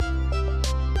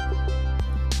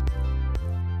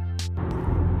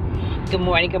Good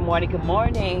morning, good morning, good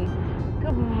morning.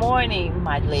 Good morning,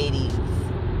 my ladies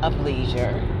of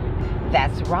leisure.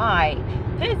 That's right.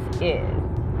 This is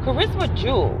Charisma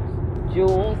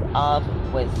Jewels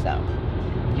of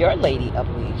Wisdom. Your lady of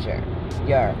leisure,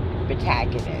 your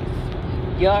protagonist,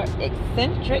 your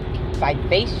eccentric,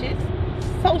 vivacious,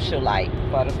 socialite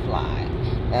butterfly.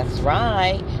 That's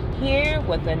right. Here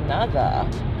with another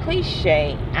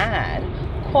cliche and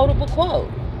quotable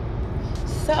quote.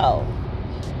 So,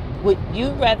 would you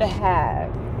rather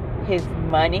have his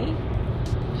money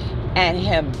and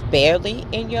him barely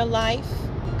in your life?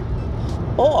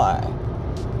 Or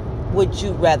would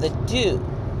you rather do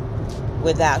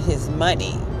without his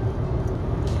money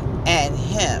and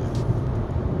him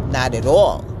not at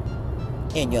all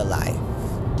in your life?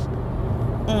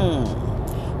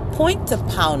 Point to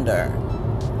ponder.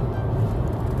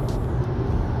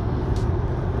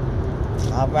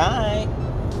 All right.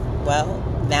 Well,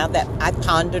 now that I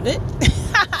pondered it,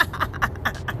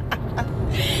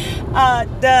 I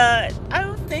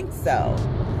don't think so.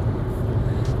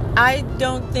 I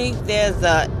don't think there's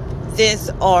a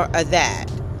this or a that.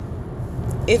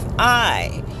 If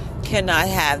I cannot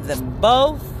have them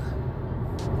both,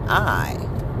 I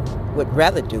would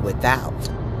rather do without.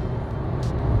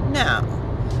 Now,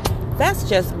 that's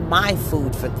just my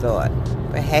food for thought.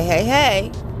 But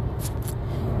hey,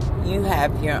 you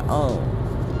have your own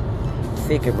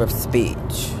figure of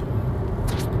speech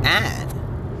and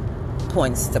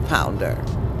points to ponder.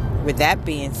 With that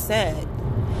being said,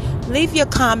 leave your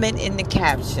comment in the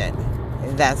caption.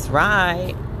 That's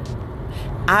right.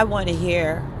 I want to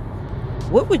hear,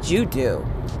 what would you do?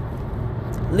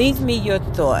 Leave me your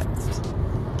thoughts.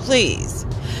 Please,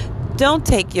 don't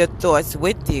take your thoughts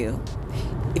with you.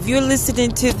 If you're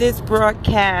listening to this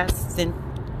broadcast, then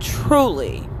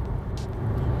truly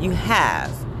you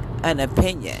have an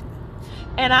opinion.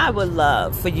 And I would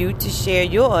love for you to share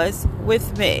yours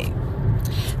with me.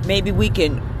 Maybe we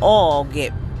can all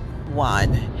get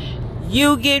one.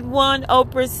 You get one,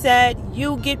 Oprah said.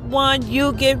 You get one,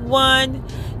 you get one.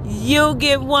 You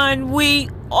get one, we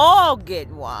all get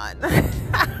one.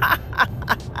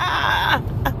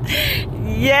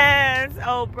 Yes,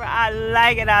 Oprah, I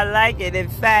like it. In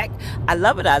fact, I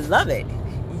love it.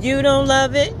 You don't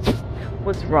love it?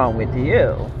 What's wrong with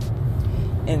you?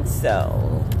 And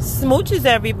so, smooches,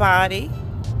 everybody.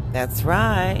 That's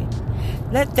right.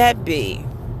 Let that be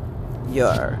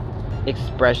your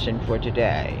expression for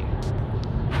today.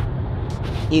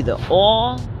 Either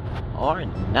all or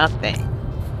nothing.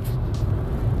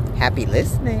 Happy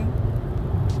listening.